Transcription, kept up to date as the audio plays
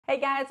Hey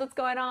guys, what's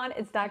going on?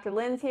 It's Dr.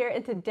 Lynn's here,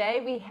 and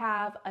today we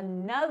have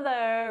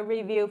another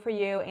review for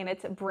you, and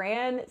it's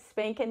brand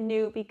spanking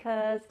new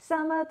because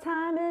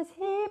summertime is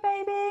here,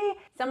 baby.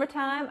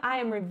 Summertime, I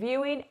am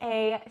reviewing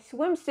a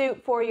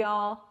swimsuit for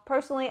y'all.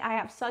 Personally, I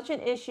have such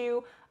an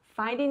issue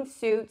finding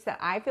suits that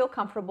I feel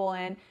comfortable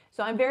in.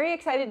 So I'm very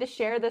excited to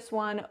share this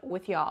one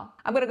with y'all.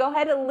 I'm gonna go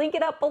ahead and link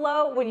it up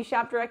below. When you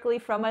shop directly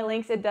from my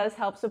links, it does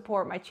help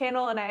support my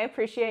channel and I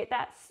appreciate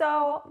that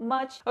so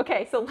much.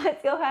 Okay, so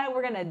let's go ahead.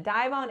 We're gonna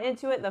dive on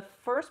into it. The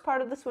first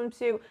part of the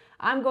swimsuit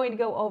I'm going to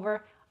go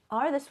over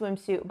are the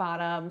swimsuit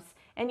bottoms.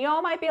 And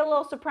y'all might be a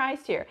little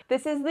surprised here.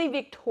 This is the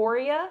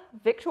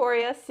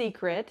Victoria's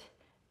Secret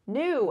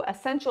new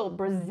essential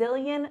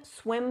Brazilian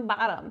swim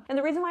bottom. And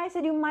the reason why I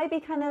said you might be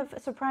kind of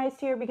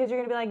surprised here, because you're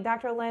gonna be like,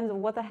 Dr. Lens,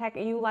 what the heck,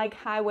 you like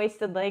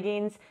high-waisted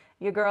leggings?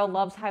 Your girl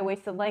loves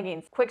high-waisted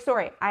leggings. Quick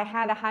story, I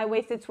had a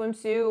high-waisted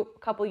swimsuit a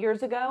couple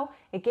years ago.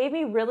 It gave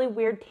me really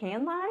weird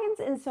tan lines,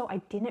 and so I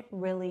didn't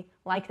really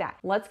like that.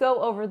 Let's go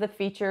over the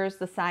features,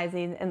 the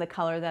sizing, and the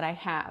color that I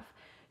have.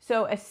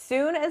 So as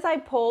soon as I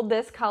pulled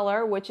this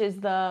color, which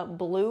is the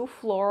blue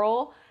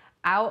floral,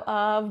 out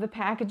of the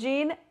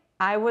packaging,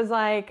 I was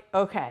like,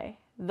 okay,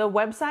 the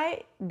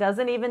website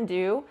doesn't even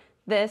do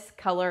this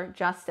color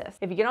justice.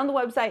 If you get on the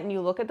website and you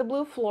look at the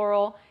blue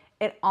floral,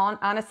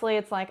 honestly,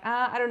 it's like,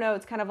 I don't know,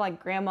 it's kind of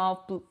like grandma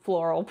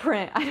floral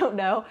print, I don't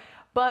know.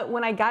 But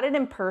when I got it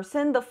in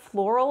person, the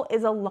floral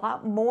is a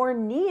lot more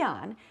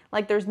neon.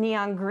 Like there's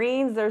neon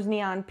greens, there's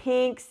neon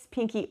pinks,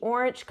 pinky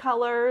orange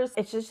colors.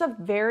 It's just a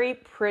very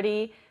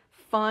pretty,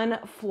 fun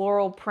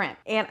floral print.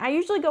 And I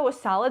usually go with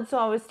solid, so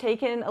I was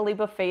taking a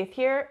leap of faith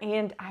here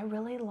and I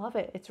really love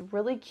it. It's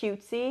really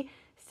cutesy,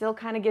 still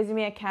kind of gives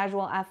me a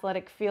casual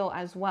athletic feel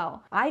as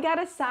well. I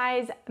got a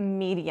size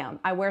medium.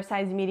 I wear a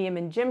size medium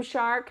in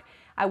Gymshark.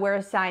 I wear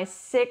a size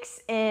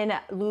 6 in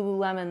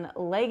Lululemon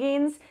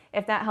leggings,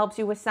 if that helps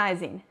you with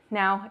sizing.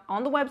 Now,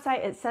 on the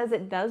website, it says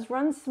it does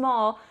run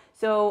small,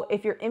 so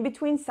if you're in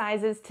between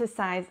sizes, to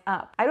size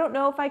up. I don't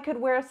know if I could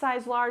wear a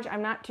size large.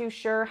 I'm not too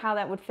sure how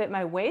that would fit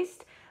my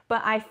waist,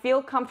 but I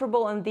feel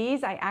comfortable in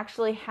these. I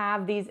actually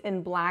have these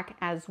in black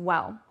as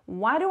well.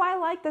 Why do I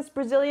like this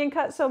Brazilian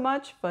cut so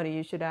much? Funny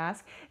you should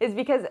ask. Is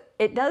because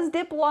it does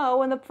dip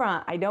low in the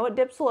front. I know it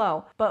dips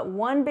low, but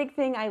one big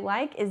thing I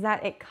like is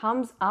that it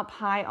comes up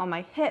high on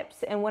my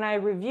hips. And when I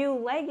review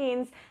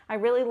leggings, I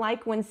really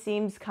like when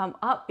seams come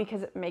up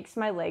because it makes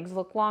my legs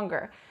look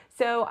longer.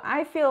 So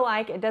I feel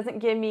like it doesn't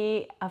give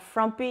me a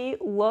frumpy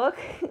look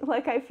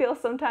like I feel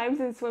sometimes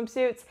in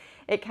swimsuits.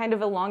 It kind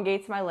of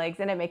elongates my legs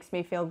and it makes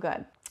me feel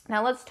good.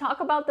 Now let's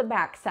talk about the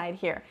backside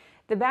here.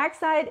 The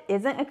backside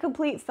isn't a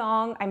complete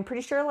thong. I'm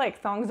pretty sure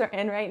like thongs are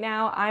in right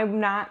now. I'm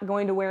not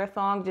going to wear a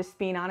thong, just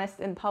being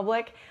honest, in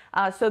public.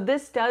 So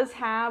this does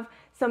have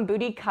some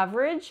booty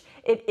coverage.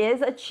 It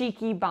is a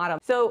cheeky bottom.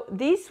 So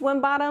these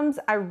swim bottoms,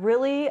 I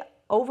really,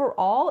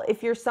 overall,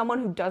 if you're someone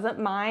who doesn't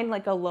mind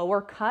like a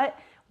lower cut,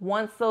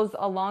 wants those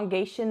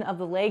elongation of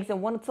the legs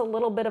and wants a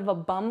little bit of a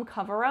bum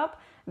cover up,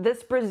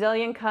 this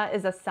Brazilian cut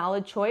is a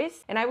solid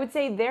choice. And I would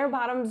say their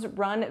bottoms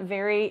run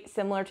very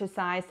similar to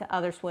size to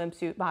other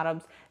swimsuit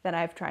bottoms that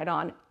I've tried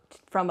on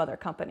from other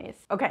companies.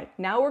 Okay,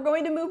 now we're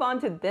going to move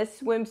on to this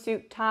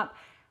swimsuit top.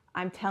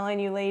 I'm telling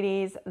you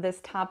ladies,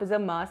 this top is a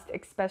must,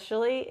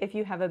 especially if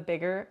you have a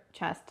bigger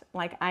chest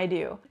like I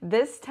do.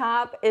 This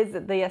top is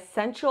the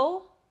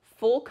essential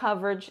full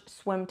coverage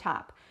swim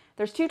top.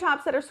 There's two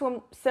tops that are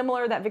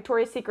similar that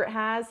Victoria's Secret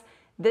has.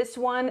 This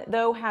one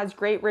though has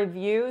great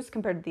reviews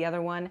compared to the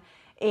other one.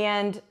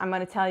 And I'm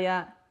gonna tell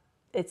you,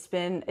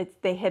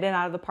 they hit it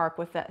out of the park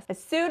with this.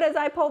 As soon as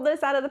I pulled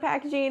this out of the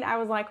packaging, I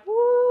was like,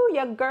 woo,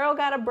 your girl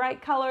got a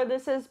bright color.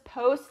 This is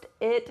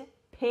Post-it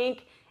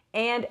pink.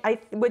 And I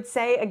would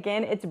say,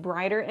 again, it's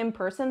brighter in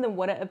person than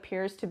what it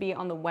appears to be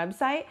on the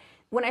website.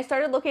 When I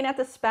started looking at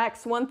the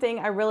specs, one thing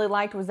I really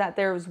liked was that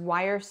there was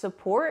wire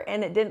support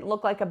and it didn't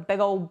look like a big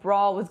old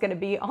bra was gonna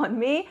be on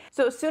me.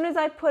 So as soon as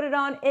I put it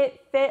on,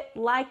 it fit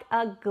like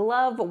a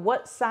glove.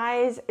 What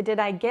size did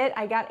I get?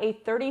 I got a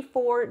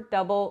 34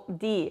 double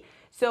D.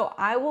 So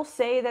I will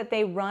say that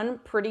they run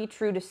pretty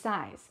true to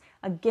size.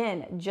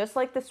 Again, just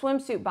like the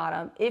swimsuit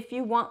bottom, if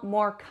you want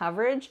more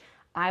coverage,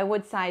 I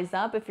would size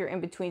up if you're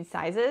in between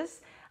sizes.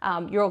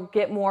 You'll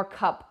get more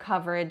cup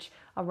coverage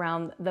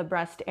around the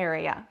breast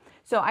area.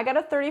 So I got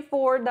a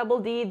 34 double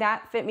D,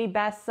 that fit me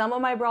best. Some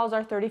of my bras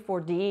are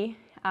 34D,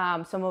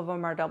 some of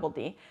them are double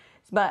D.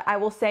 But I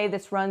will say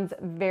this runs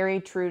very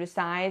true to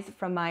size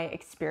from my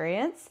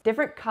experience.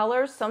 Different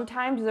colors,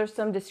 sometimes there's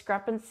some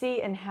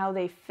discrepancy in how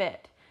they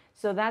fit.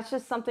 So that's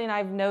just something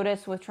I've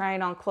noticed with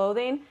trying on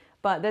clothing,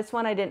 but this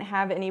one I didn't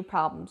have any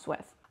problems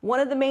with. One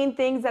of the main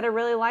things that I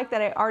really like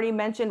that I already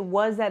mentioned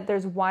was that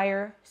there's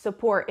wire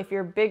support. If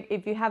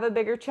you have a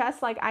bigger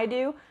chest like I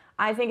do,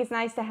 I think it's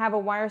nice to have a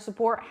wire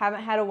support.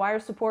 Haven't had a wire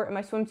support in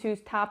my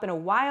swimsuit top in a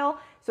while,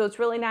 so it's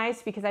really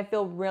nice because I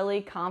feel really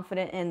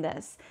confident in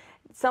this.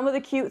 Some of the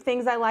cute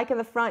things I like in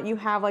the front, you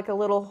have like a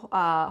little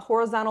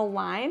horizontal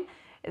line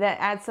that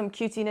adds some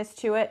cutesiness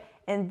to it.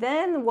 And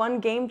then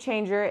one game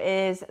changer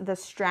is the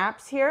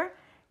straps here.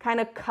 kind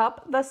of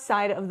cup the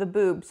side of the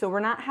boob. So we're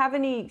not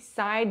having any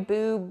side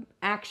boob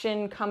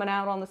action coming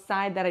out on the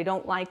side that I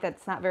don't like.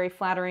 That's not very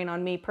flattering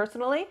on me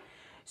personally.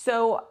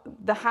 So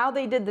how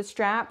they did the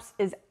straps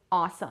is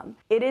awesome.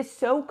 It is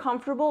so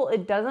comfortable.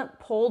 It doesn't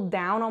pull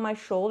down on my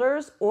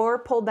shoulders or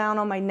pull down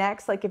on my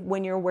necks like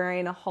when you're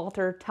wearing a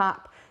halter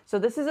top. So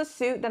this is a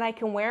suit that I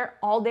can wear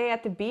all day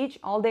at the beach,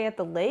 all day at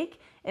the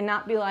lake, and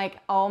not be like,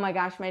 oh my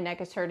gosh, my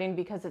neck is hurting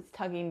because it's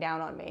tugging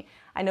down on me.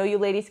 I know you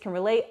ladies can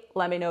relate.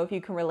 Let me know if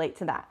you can relate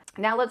to that.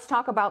 Now let's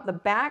talk about the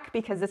back,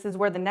 because this is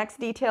where the next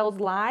details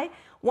lie.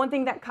 One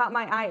thing that caught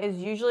my eye is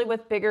usually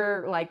with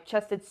bigger like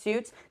chested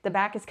suits, the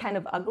back is kind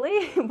of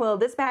ugly. Well,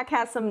 this back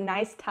has some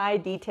nice tie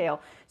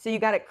detail. So you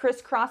got it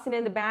crisscrossing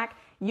in the back.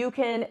 You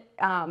can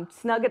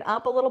snug it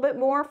up a little bit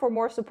more for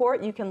more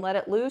support. You can let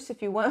it loose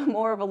if you want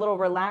more of a little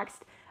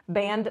relaxed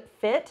band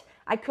fit.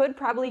 I could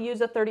probably use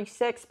a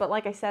 36, but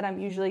like I said, I'm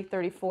usually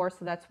 34, so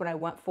that's what I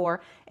went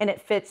for, and it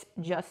fits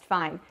just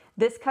fine.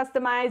 This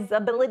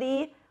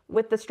customizability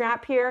with the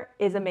strap here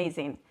is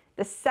amazing.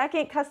 The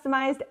second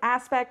customized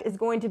aspect is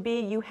going to be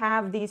you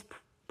have these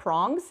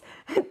prongs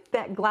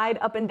that glide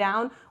up and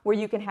down where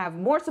you can have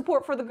more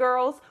support for the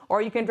girls,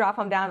 or you can drop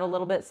them down a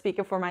little bit,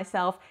 speaking for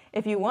myself,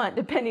 if you want,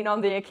 depending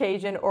on the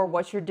occasion or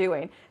what you're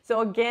doing. So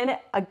again,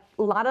 a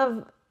lot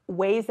of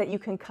ways that you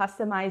can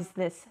customize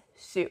this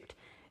suit.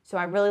 So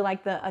I really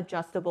like the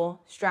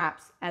adjustable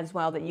straps as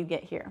well that you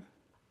get here.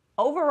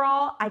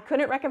 Overall, I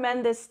couldn't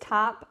recommend this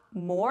top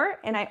more,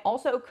 and I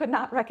also could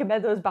not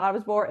recommend those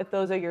bottoms more if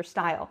those are your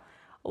style.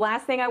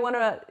 Last thing I want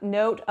to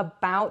note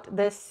about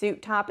this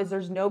suit top is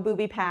there's no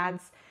booby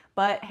pads,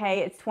 but hey,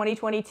 it's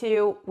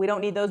 2022. We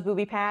don't need those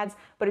booby pads,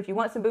 but if you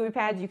want some booby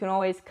pads, you can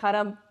always cut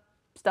them,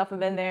 stuff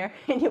them in there,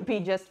 and you'll be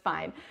just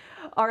fine.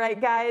 All right,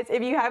 guys,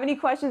 if you have any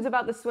questions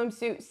about the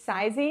swimsuit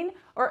sizing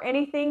or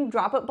anything,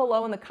 drop it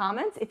below in the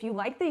comments. If you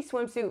like these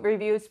swimsuit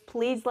reviews,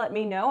 please let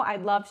me know.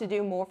 I'd love to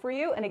do more for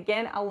you. And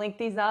again, I'll link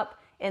these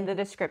up in the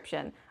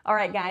description. All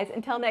right, guys,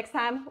 until next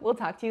time, we'll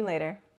talk to you later.